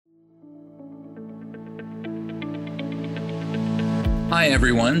Hi,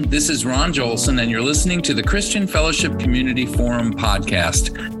 everyone. This is Ron Jolson, and you're listening to the Christian Fellowship Community Forum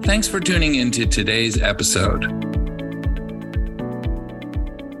podcast. Thanks for tuning into today's episode.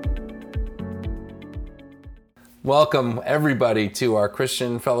 Welcome, everybody, to our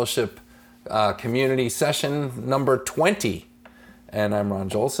Christian Fellowship Community session number 20. And I'm Ron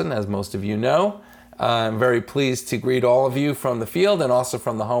Jolson, as most of you know. I'm very pleased to greet all of you from the field and also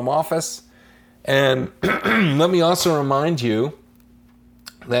from the home office. And let me also remind you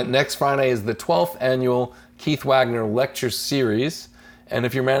that next Friday is the 12th annual Keith Wagner Lecture Series. And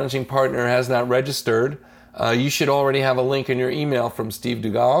if your managing partner has not registered, you should already have a link in your email from Steve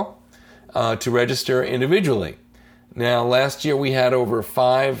Dugal to register individually. Now, last year we had over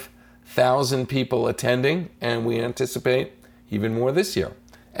 5,000 people attending, and we anticipate even more this year.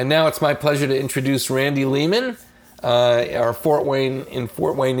 And now it's my pleasure to introduce Randy Lehman, our Fort Wayne,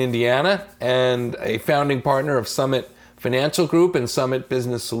 Indiana, and a founding partner of Summit Financial Group and Summit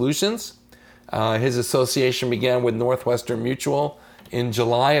Business Solutions. His association began with Northwestern Mutual in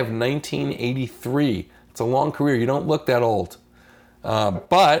July of 1983. It's a long career. You don't look that old.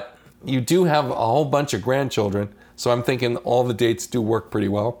 But you do have a whole bunch of grandchildren, so I'm thinking all the dates do work pretty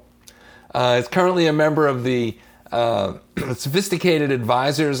well. He's currently a member of the Sophisticated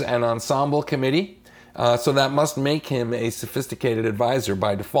Advisors and Ensemble Committee, so that must make him a sophisticated advisor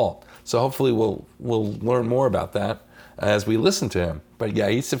by default. So hopefully we'll learn more about that as we listen to him. But yeah,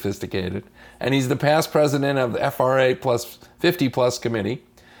 he's sophisticated. And he's the past president of the FRA plus 50 plus committee.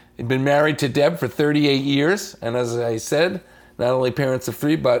 He'd been married to Deb for 38 years. And as I said, not only parents of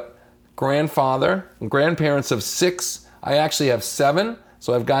 3, but grandfather and grandparents of 6. I actually have 7,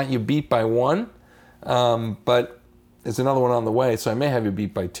 so I've got you beat by 1. But there's another one on the way, so I may have you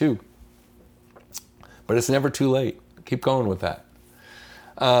beat by 2. But it's never too late. Keep going with that.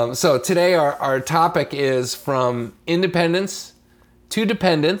 So today our topic is from independence to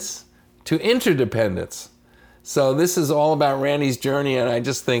dependence to interdependence. So this is all about Randy's journey, and I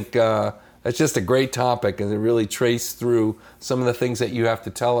just think it's just a great topic, and it really traces through some of the things that you have to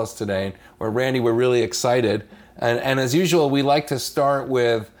tell us today. Where Randy, we're really excited. And as usual, we like to start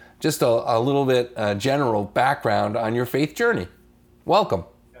with just a little bit general background on your faith journey. Welcome.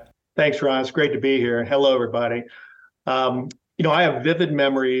 Thanks, Ron. It's great to be here. Hello, everybody. I have vivid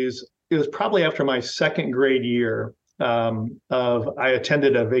memories. It was probably after my second grade year I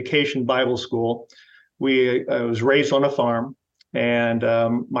attended a vacation Bible school. I was raised on a farm, and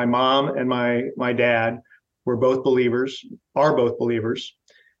my mom and my dad are both believers.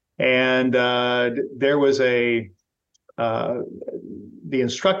 And there was the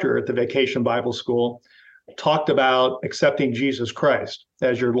instructor at the vacation Bible school talked about accepting Jesus Christ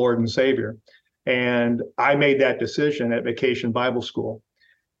as your Lord and Savior. And I made that decision at Vacation Bible School.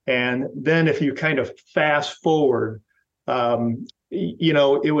 And then if you kind of fast forward,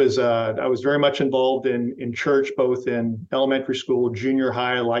 it was I was very much involved in church, both in elementary school, junior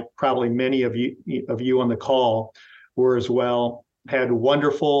high, like probably many of you on the call were as well. Had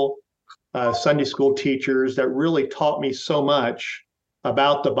wonderful Sunday school teachers that really taught me so much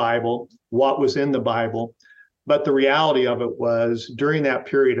about the Bible, what was in the Bible. But the reality of it was, during that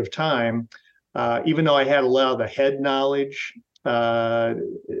period of time, even though I had a lot of the head knowledge, and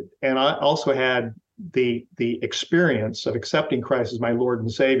I also had the experience of accepting Christ as my Lord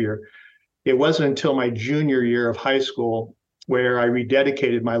and Savior, it wasn't until my junior year of high school where I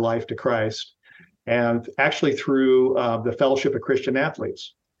rededicated my life to Christ, and actually through the Fellowship of Christian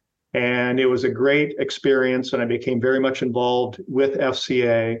Athletes. And it was a great experience, and I became very much involved with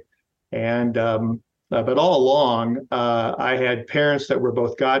FCA. And but all along, I had parents that were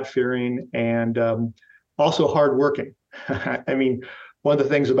both God-fearing and also hardworking. I mean, one of the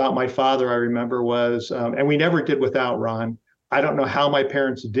things about my father I remember was, and we never did without Ron. I don't know how my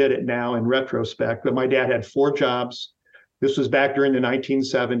parents did it now in retrospect, but my dad had 4 jobs. This was back during the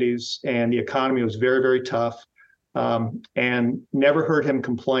 1970s, and the economy was very, very tough. And never heard him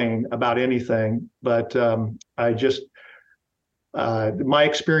complain about anything. But my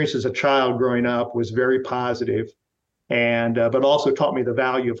experience as a child growing up was very positive, and but also taught me the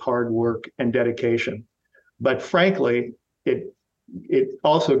value of hard work and dedication. But frankly, it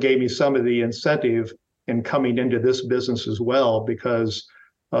also gave me some of the incentive in coming into this business as well, because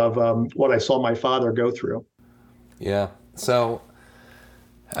of what I saw my father go through. Yeah. So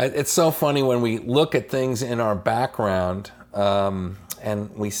it's so funny when we look at things in our background,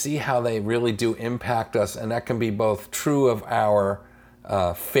 and we see how they really do impact us, and that can be both true of our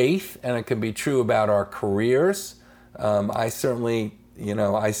faith, and it can be true about our careers. I certainly,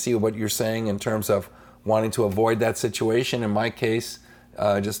 I see what you're saying in terms of wanting to avoid that situation. In my case,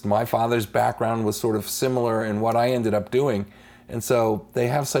 just my father's background was sort of similar in what I ended up doing. And so they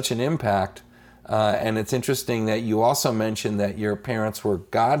have such an impact. And it's interesting that you also mentioned that your parents were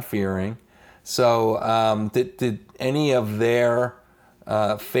God-fearing. So did any of their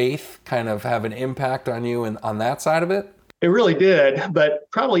faith kind of have an impact on you and on that side of it? It really did, but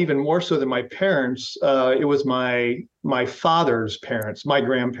probably even more so than my parents. It was my father's parents, my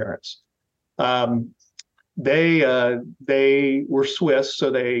grandparents. Um, they were Swiss, so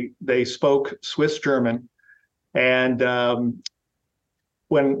they spoke Swiss German. And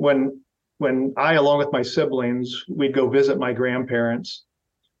when I, along with my siblings, we'd go visit my grandparents.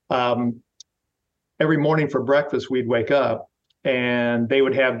 Um, every morning for breakfast, we'd wake up and they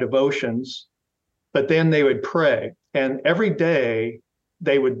would have devotions, but then they would pray. And every day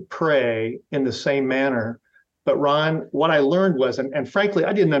they would pray in the same manner. But Ron, what I learned was, and frankly,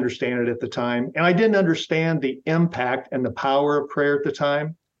 I didn't understand it at the time, and I didn't understand the impact and the power of prayer at the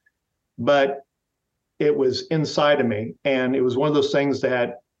time, but it was inside of me. And it was one of those things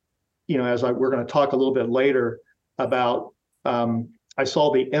that, we're going to talk a little bit later about, I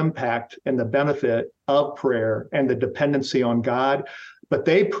saw the impact and the benefit of prayer and the dependency on God. But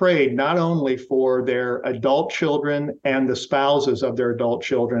they prayed not only for their adult children and the spouses of their adult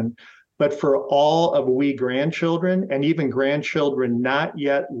children, but for all of we grandchildren and even grandchildren not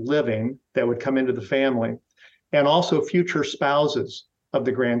yet living that would come into the family, and also future spouses of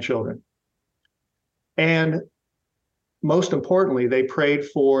the grandchildren. And most importantly, they prayed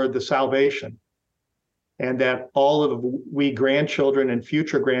for the salvation, and that all of we grandchildren and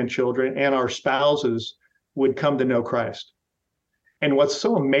future grandchildren and our spouses would come to know Christ. And what's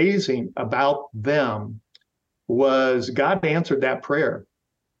so amazing about them was God answered that prayer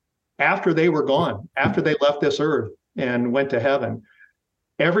after they were gone, after they left this earth and went to heaven.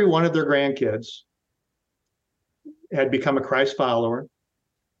 Every one of their grandkids had become a Christ follower,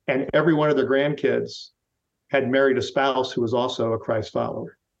 and every one of their grandkids had married a spouse who was also a Christ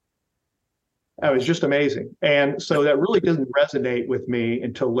follower. That was just amazing. And so that really didn't resonate with me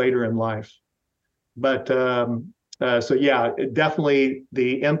until later in life. But so yeah, definitely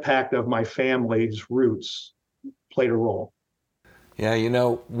the impact of my family's roots played a role.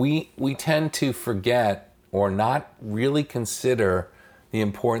 Yeah, we tend to forget or not really consider the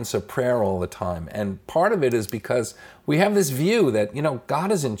importance of prayer all the time. And part of it is because we have this view that,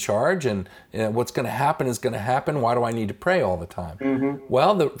 God is in charge and what's going to happen is going to happen. Why do I need to pray all the time? Mm-hmm.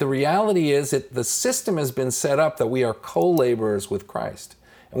 Well, the reality is that the system has been set up that we are co-laborers with Christ.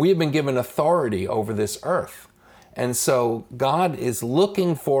 And we have been given authority over this earth. And so God is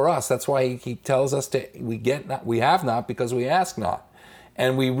looking for us. That's why he tells us we have not because we ask not.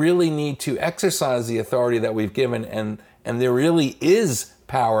 And we really need to exercise the authority that we've given, and there really is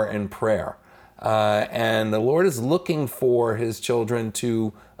power in prayer. And the Lord is looking for his children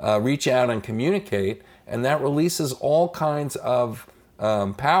to reach out and communicate, and that releases all kinds of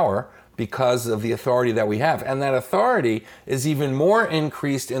power because of the authority that we have. And that authority is even more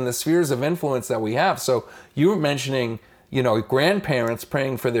increased in the spheres of influence that we have. So you were mentioning, grandparents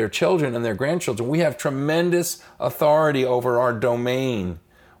praying for their children and their grandchildren. We have tremendous authority over our domain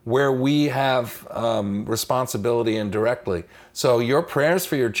where we have responsibility indirectly. So your prayers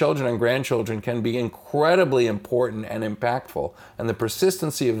for your children and grandchildren can be incredibly important and impactful. And the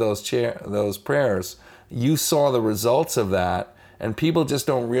persistency of those prayers, you saw the results of that. And people just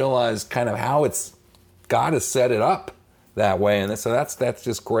don't realize kind of how God has set it up that way. And so that's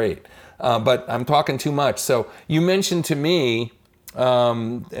just great. But I'm talking too much. So you mentioned to me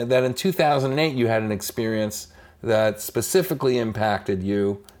that in 2008 you had an experience that specifically impacted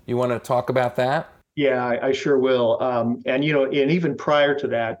you. You want to talk about that? Yeah, I sure will. And even prior to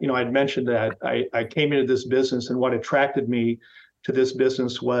that, I'd mentioned that I came into this business, and what attracted me to this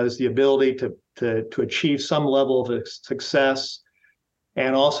business was the ability to achieve some level of success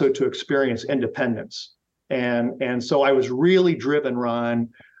and also to experience independence. And so I was really driven, Ron,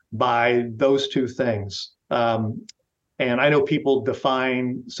 by those two things. And I know people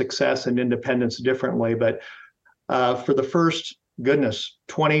define success and independence differently, but for the first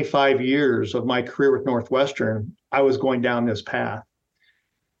 25 years of my career with Northwestern, I was going down this path.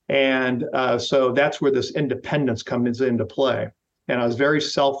 And so that's where this independence comes into play. And I was very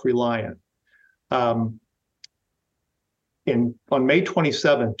self-reliant. On May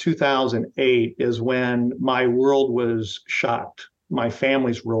 27, 2008 is when my world was shocked. My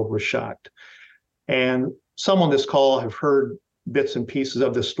family's world was shocked. And some on this call have heard bits and pieces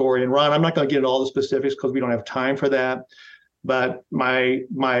of this story. And Ron, I'm not going to get into all the specifics because we don't have time for that. But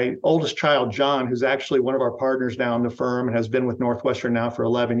my oldest child, John, who's actually one of our partners now in the firm and has been with Northwestern now for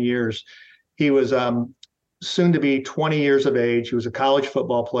 11 years, he was soon to be 20 years of age. He was a college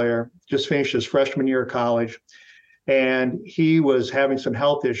football player, just finished his freshman year of college. and he was having some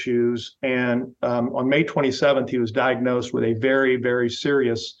health issues. And on May 27th, he was diagnosed with a very, very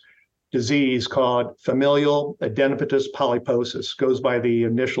serious disease called familial adenomatous polyposis, goes by the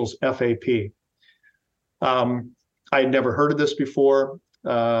initials FAP. I had never heard of this before.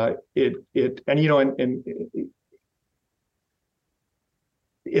 And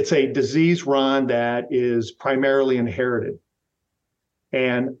it's a disease, Ron, that is primarily inherited.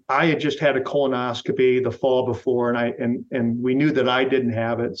 And I had just had a colonoscopy the fall before, and we knew that I didn't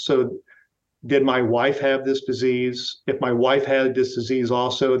have it. So did my wife have this disease? If my wife had this disease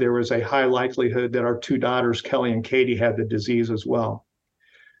also, there was a high likelihood that our two daughters, Kelly and Katie, had the disease as well.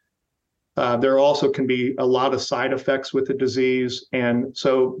 There also can be a lot of side effects with the disease. And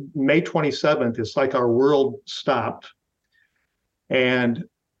so May 27th, it's like our world stopped. And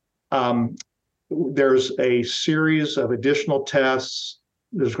there's a series of additional tests.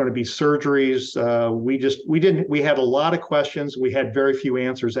 There's going to be surgeries. We had a lot of questions. We had very few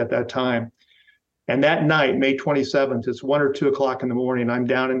answers at that time. And that night, May 27th, it's 1 or 2 o'clock in the morning. I'm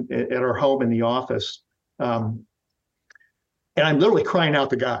down at our home in the office. And I'm literally crying out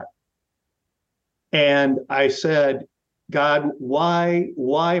to God. And I said, God, why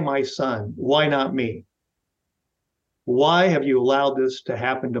my son? Why not me? Why have you allowed this to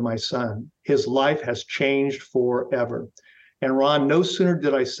happen to my son? His life has changed forever. And Ron, no sooner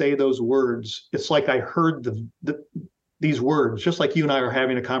did I say those words, it's like I heard these words, just like you and I are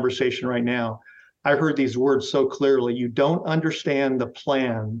having a conversation right now. I heard these words so clearly. You don't understand the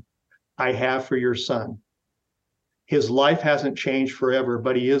plan I have for your son. His life hasn't changed forever,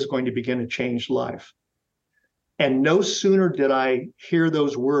 but he is going to begin to change life. And no sooner did I hear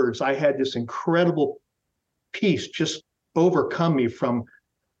those words, I had this incredible peace just overcome me from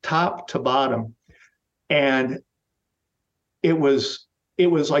top to bottom. And it was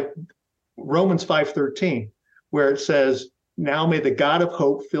like Romans 5:13, where it says, now may the God of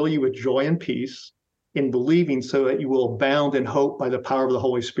hope fill you with joy and peace in believing, so that you will abound in hope by the power of the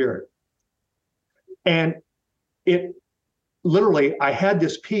Holy Spirit. And it literally, I had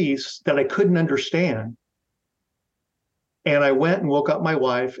this peace that I couldn't understand. And I went and woke up my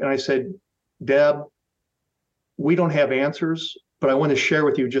wife and I said, Deb, we don't have answers, but I want to share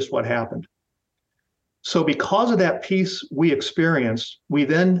with you just what happened. So because of that peace we experienced, we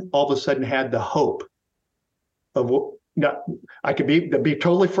then all of a sudden had the hope of, now, I could be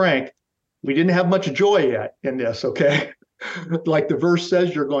totally frank, we didn't have much joy yet in this, okay? Like the verse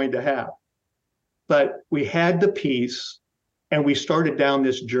says you're going to have. But we had the peace and we started down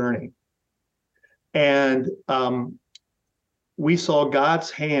this journey. And we saw God's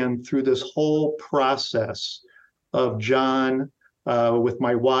hand through this whole process of John with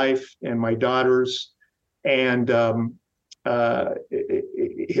my wife and my daughters. And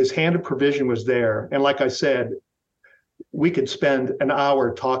his hand of provision was there. And like I said, we could spend an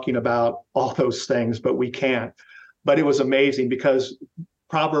hour talking about all those things, but we can't. But it was amazing because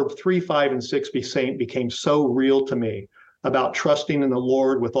Proverbs 3, 5, and 6 became so real to me about trusting in the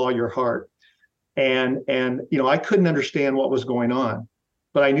Lord with all your heart. And I couldn't understand what was going on,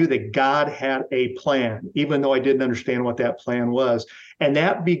 but I knew that God had a plan, even though I didn't understand what that plan was. And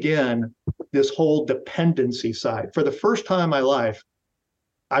that began this whole dependency side. For the first time in my life,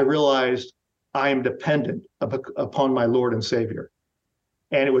 I realized I am dependent upon my Lord and Savior.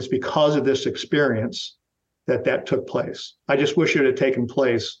 And it was because of this experience that took place. I just wish it had taken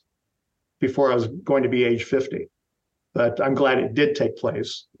place before I was going to be age 50. But I'm glad it did take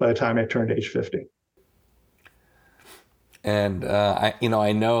place by the time I turned age 50. And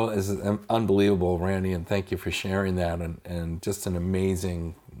I know it's unbelievable, Randy, and thank you for sharing that, and just an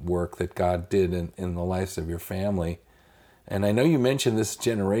amazing work that God did in the lives of your family. And I know you mentioned this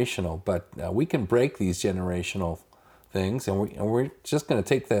generational, but we can break these generational things, and we're just going to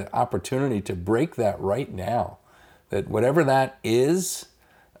take the opportunity to break that right now. That whatever that is,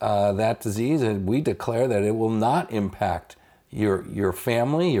 that disease, and we declare that it will not impact your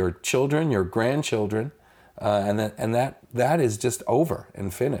family, your children, your grandchildren, and that is just over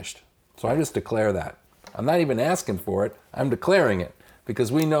and finished. So I just declare that. I'm not even asking for it. I'm declaring it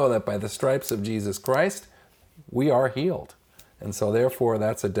because we know that by the stripes of Jesus Christ, we are healed. And so therefore,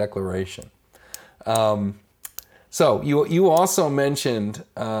 that's a declaration. So you also mentioned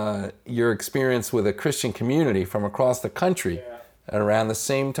your experience with a Christian community from across the country at around the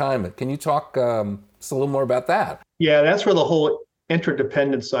same time. Can you talk just a little more about that? Yeah, that's where the whole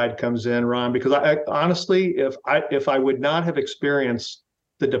interdependence side comes in, Ron, because I honestly, if I would not have experienced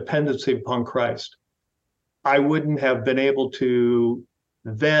the dependency upon Christ, I wouldn't have been able to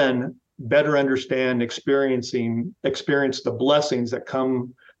then better understand, experience the blessings that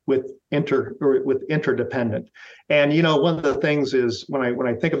come with interdependent. And one of the things is when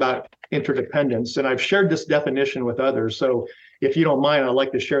I think about interdependence, and I've shared this definition with others. So if you don't mind, I'd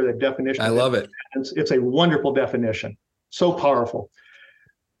like to share that definition. I love it. It's a wonderful definition, so powerful.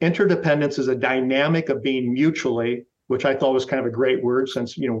 Interdependence is a dynamic of being mutually, which I thought was kind of a great word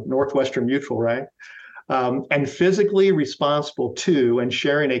since Northwestern Mutual, right? And physically responsible to and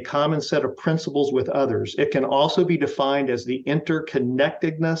sharing a common set of principles with others. It can also be defined as the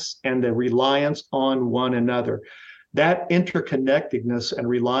interconnectedness and the reliance on one another. That interconnectedness and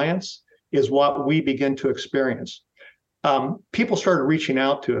reliance is what we begin to experience. People started reaching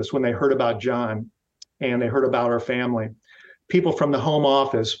out to us when they heard about John and they heard about our family. People from the home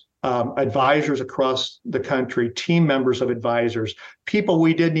office, advisors across the country, team members of advisors, people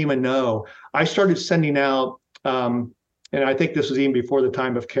we didn't even know. I started sending out, and I think this was even before the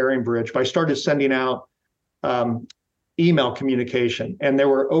time of Caring Bridge, but I started sending out email communication. And there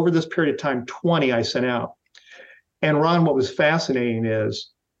were, over this period of time, 20 I sent out. And Ron, what was fascinating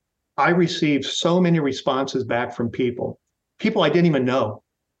is I received so many responses back from people I didn't even know,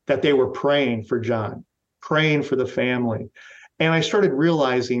 that they were praying for John, praying for the family. And I started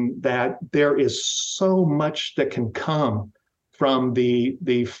realizing that there is so much that can come from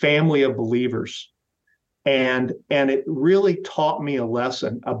the family of believers. And it really taught me a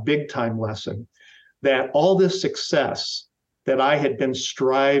lesson, a big time lesson, that all this success that I had been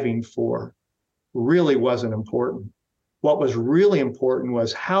striving for really wasn't important. What was really important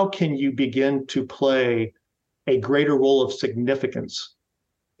was, how can you begin to play a greater role of significance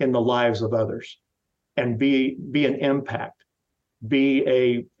in the lives of others and be an impact,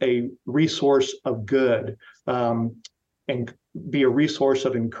 be a resource of good, and be a resource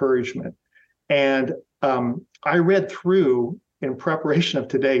of encouragement. And I read through, in preparation of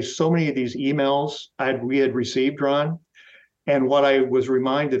today, so many of these emails we had received, Ron. And what I was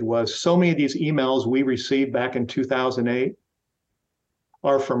reminded was, so many of these emails we received back in 2008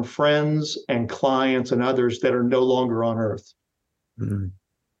 are from friends and clients and others that are no longer on earth. Mm-hmm.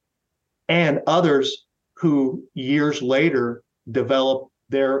 And others who years later developed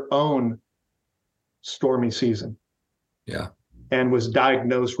their own stormy season. Yeah. And was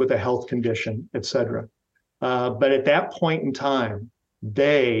diagnosed with a health condition, et cetera. But at that point in time,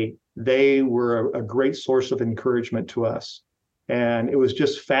 they were a great source of encouragement to us. And it was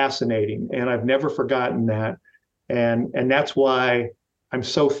just fascinating. And I've never forgotten that. And that's why I'm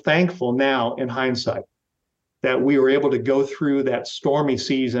so thankful now in hindsight that we were able to go through that stormy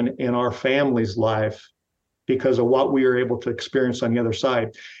season in our family's life because of what we were able to experience on the other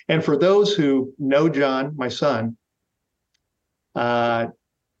side. And for those who know John, my son,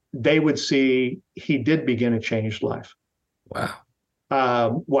 they would see he did begin a changed life.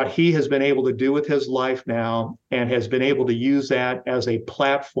 Wow. What he has been able to do with his life now, and has been able to use that as a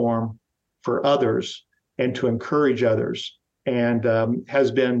platform for others and to encourage others, and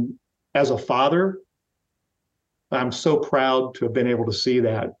has been, as a father, I'm so proud to have been able to see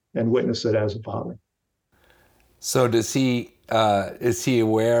that and witness it as a father. So is he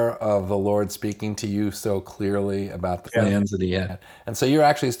aware of the Lord speaking to you so clearly about the plans that he had? And so you're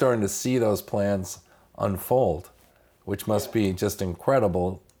actually starting to see those plans unfold, which must be just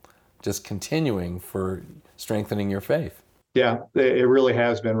incredible, just continuing for strengthening your faith. Yeah, it really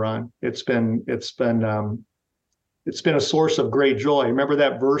has been, Ron. It's been a source of great joy. Remember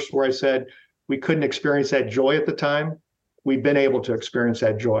that verse where I said we couldn't experience that joy at the time? We've been able to experience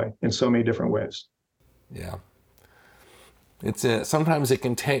that joy in so many different ways. Yeah. Sometimes it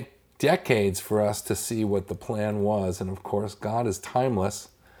can take decades for us to see what the plan was. And of course, God is timeless,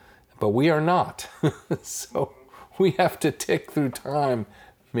 but we are not. So we have to tick through time,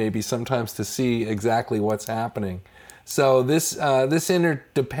 maybe sometimes, to see exactly what's happening. So this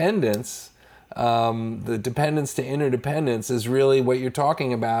interdependence, the dependence to interdependence, is really what you're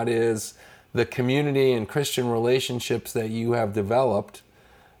talking about, is the community and Christian relationships that you have developed.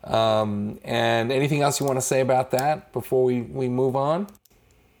 And anything else you want to say about that before we move on?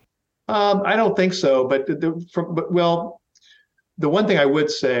 I don't think so, but the one thing I would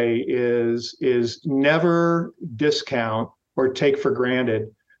say is never discount or take for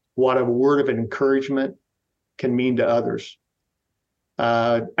granted what a word of encouragement can mean to others.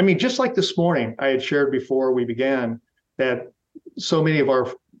 Just like this morning, I had shared before we began that so many of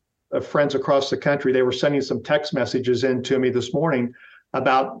our friends across the country, they were sending some text messages in to me this morning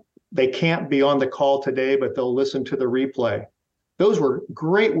about they can't be on the call today, but they'll listen to the replay. Those were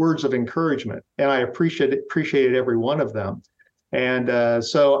great words of encouragement, and I appreciated every one of them. And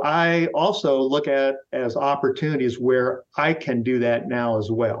so I also look at as opportunities where I can do that now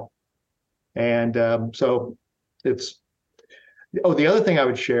as well. And so Oh, the other thing I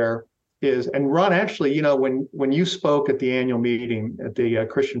would share is, and Ron, actually, when you spoke at the annual meeting at the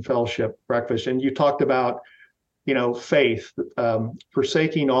Christian Fellowship breakfast, and you talked about, faith,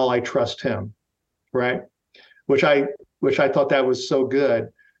 forsaking all, I trust Him, right? Which I which I thought that was so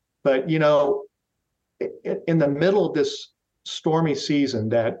good. But in the middle of this stormy season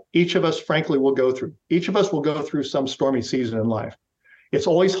that each of us, frankly, will go through, each of us will go through some stormy season in life. It's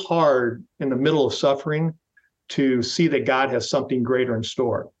always hard in the middle of suffering to see that God has something greater in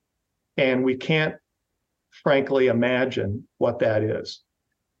store. And we can't, frankly, imagine what that is.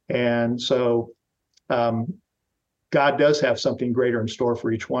 And so God does have something greater in store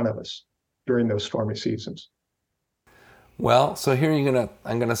for each one of us during those stormy seasons. Well, so here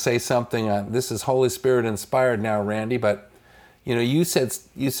I'm gonna say something. This is Holy Spirit inspired now, Randy. But you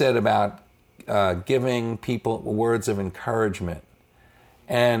said about giving people words of encouragement,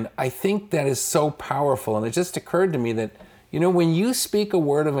 and I think that is so powerful. And it just occurred to me that when you speak a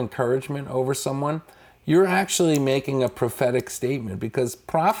word of encouragement over someone, you're actually making a prophetic statement, because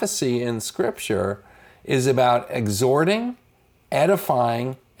prophecy in Scripture is about exhorting,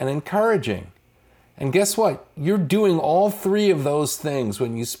 edifying, and encouraging. And guess what? You're doing all three of those things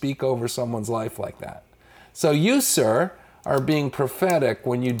when you speak over someone's life like that. So you, sir, are being prophetic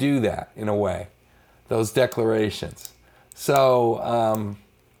when you do that, in a way, those declarations. So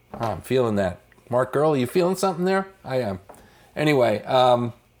I'm feeling that. Mark Girl, you feeling something there? I am. Anyway,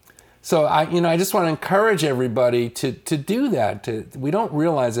 so I just want to encourage everybody to do that. We don't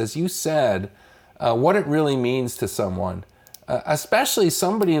realize, as you said, what it really means to someone. Especially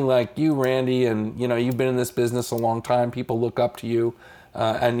somebody like you, Randy, and you've been in this business a long time. People look up to you,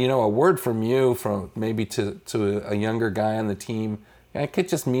 and a word from you, from maybe to a younger guy on the team, it could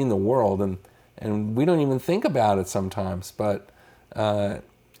just mean the world, and we don't even think about it sometimes. But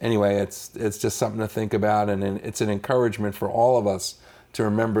anyway, it's just something to think about, and it's an encouragement for all of us to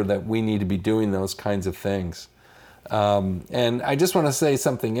remember that we need to be doing those kinds of things. And I just want to say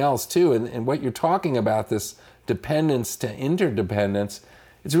something else too, and what you're talking about, this dependence to interdependence,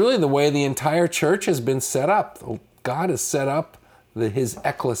 it's really the way the entire church has been set up. God has set up his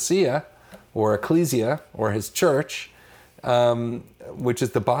ecclesia, or his church, which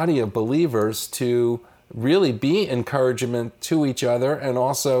is the body of believers, to really be encouragement to each other, and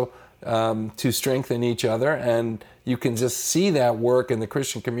also to strengthen each other. And you can just see that work in the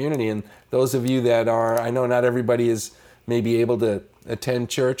Christian community. And those of you that I know not everybody is maybe able to attend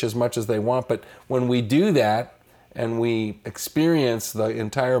church as much as they want, but when we do that and we experience the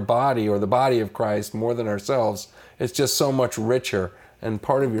entire body, or the body of Christ, more than ourselves, it's just so much richer. And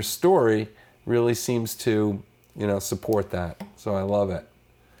part of your story really seems to support that. So I love it.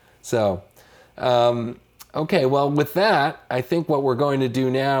 So okay, well, with that, I think what we're going to do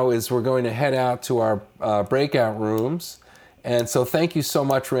now is we're going to head out to our breakout rooms. And so thank you so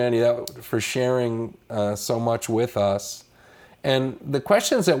much, Randy, for sharing so much with us. And the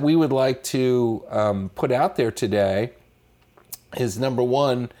questions that we would like to put out there today is, number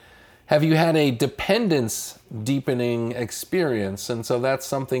one, have you had a dependence deepening experience? And so that's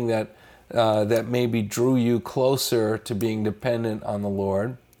something that maybe drew you closer to being dependent on the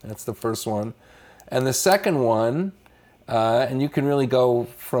Lord. That's the first one. And the second one, and you can really go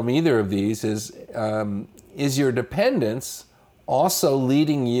from either of these, is your dependence also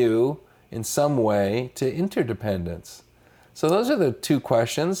leading you in some way to interdependence? So those are the two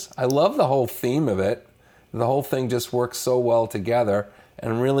questions. I love the whole theme of it. The whole thing just works so well together,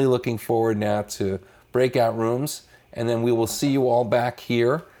 and I'm really looking forward now to breakout rooms, and then we will see you all back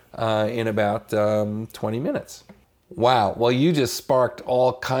here in about 20 minutes. Wow, well, you just sparked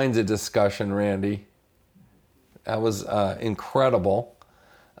all kinds of discussion, Randy. That was incredible.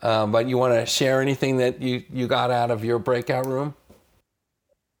 But you want to share anything that you got out of your breakout room?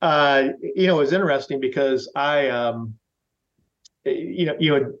 It was interesting because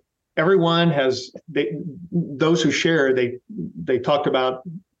everyone has, those who share, they talked about,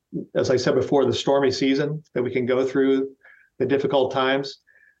 as I said before, the stormy season that we can go through, the difficult times.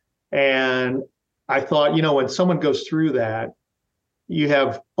 And I thought, when someone goes through that, you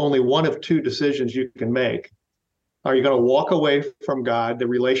have only one of two decisions you can make. Are you going to walk away from God, the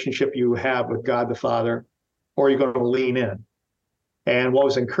relationship you have with God the Father, or are you going to lean in? And what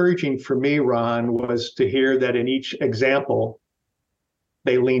was encouraging for me, Ron, was to hear that in each example,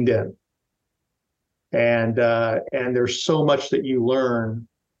 they leaned in. And there's so much that you learn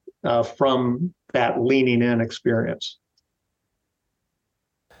from that leaning in experience.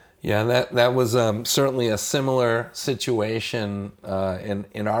 Yeah, that was certainly a similar situation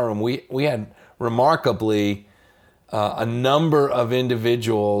in our room. We had remarkably a number of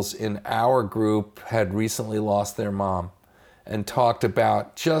individuals in our group had recently lost their mom. and talked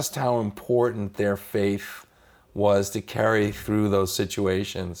about just how important their faith was to carry through those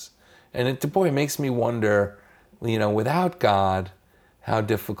situations. And it makes me wonder, without God, how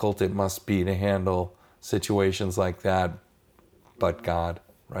difficult it must be to handle situations like that, but God,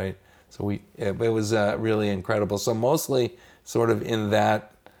 right? So it was really incredible. So mostly sort of in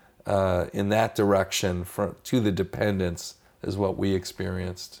that direction to the dependence is what we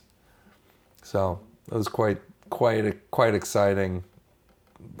experienced. So it was quite exciting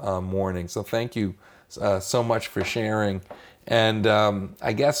morning. So thank you so much for sharing. And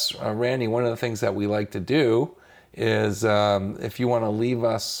I guess, Randy, one of the things that we like to do is if you want to leave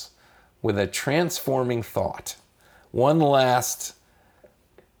us with a transforming thought, one last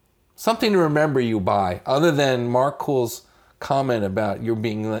something to remember you by, other than Mark Cool's comment about you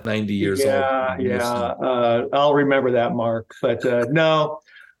being 90 years old. Yeah. I'll remember that, Mark. But no,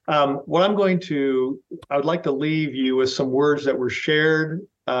 I would like to leave you with some words that were shared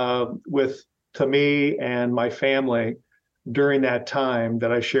to me and my family during that time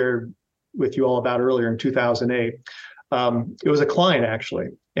that I shared with you all about earlier in 2008. It was a client, actually,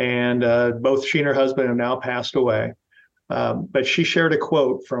 and both she and her husband have now passed away. But she shared a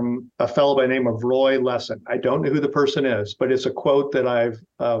quote from a fellow by the name of Roy Lesson. I don't know who the person is, but it's a quote that I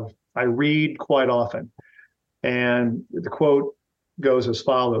read quite often. And the quote goes as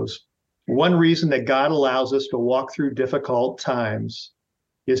follows: "One reason that God allows us to walk through difficult times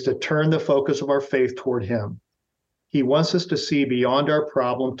is to turn the focus of our faith toward Him. He wants us to see beyond our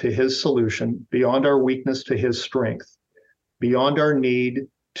problem to His solution, beyond our weakness to His strength, beyond our need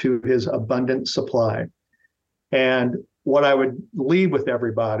to His abundant supply." And what I would leave with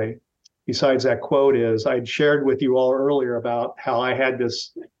everybody, besides that quote, is I'd shared with you all earlier about how I had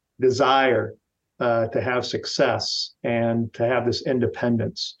this desire to have success and to have this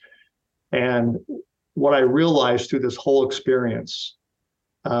independence. And what I realized through this whole experience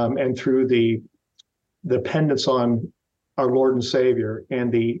and through the dependence on our Lord and Savior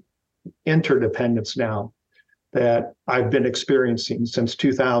and the interdependence now that I've been experiencing since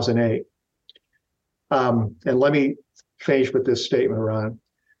 2008. And let me finish with this statement, Ron.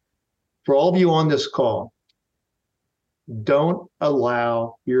 For all of you on this call, don't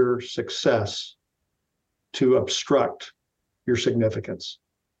allow your success to obstruct your significance.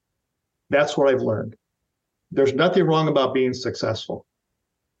 That's what I've learned. There's nothing wrong about being successful,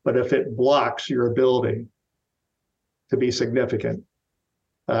 but if it blocks your ability to be significant,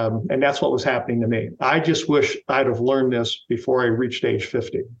 and that's what was happening to me. I just wish I'd have learned this before I reached age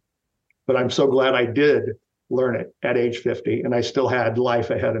 50. But I'm so glad I did learn it at age 50, and I still had life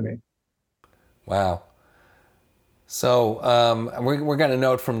ahead of me. Wow. So we're going to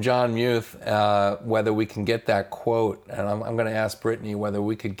note from John Muth whether we can get that quote, and I'm going to ask Brittany whether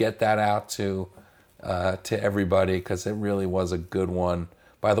we could get that out to everybody, because it really was a good one.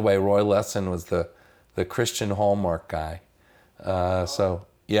 By the way, Roy Lesson was the Christian Hallmark guy. So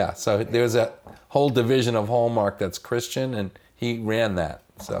there's a whole division of Hallmark that's Christian, and he ran that.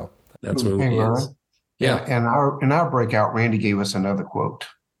 So that's what he is. Yeah. In our breakout, Randy gave us another quote.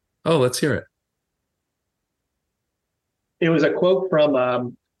 Oh, let's hear it. It was a quote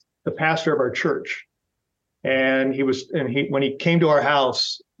from the pastor of our church, and when he came to our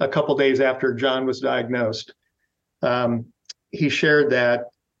house a couple days after John was diagnosed, he shared that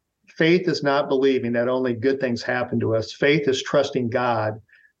faith is not believing that only good things happen to us. Faith is trusting God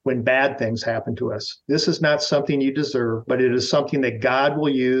when bad things happen to us. This is not something you deserve, but it is something that God will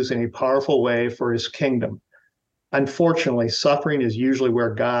use in a powerful way for His kingdom. Unfortunately, suffering is usually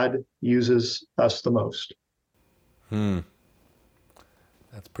where God uses us the most.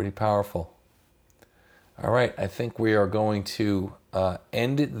 That's pretty powerful. All right, I think we are going to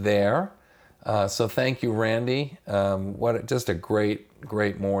end it there. So thank you, Randy. Just a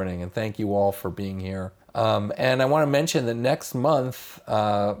great morning, and thank you all for being here. And I want to mention that next month,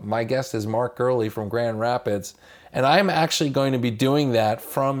 my guest is Mark Gurley from Grand Rapids, and I'm actually going to be doing that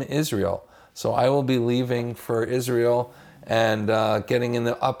from Israel. So I will be leaving for Israel and getting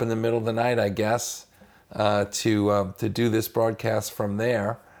up in the middle of the night, I guess, to do this broadcast from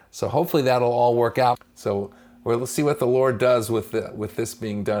there. So hopefully that'll all work out. So we'll see what the Lord does with this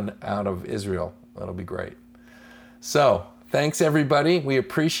being done out of Israel. That'll be great. So thanks, everybody. We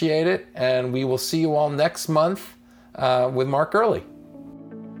appreciate it, and we will see you all next month with Mark Gurley.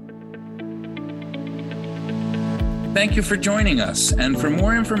 Thank you for joining us, and for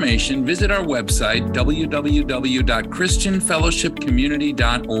more information, visit our website,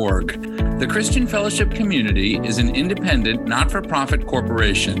 www.christianfellowshipcommunity.org. The Christian Fellowship Community is an independent, not-for-profit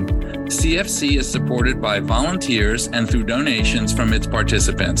corporation. CFC is supported by volunteers and through donations from its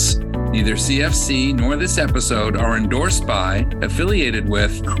participants. Neither CFC nor this episode are endorsed by, affiliated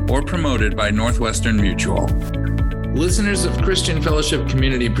with, or promoted by Northwestern Mutual. Listeners of Christian Fellowship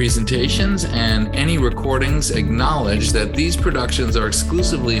Community presentations and any recordings acknowledge that these productions are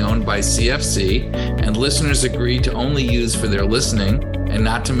exclusively owned by CFC, and listeners agree to only use for their listening and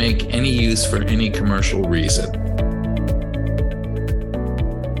not to make any use for any commercial reason.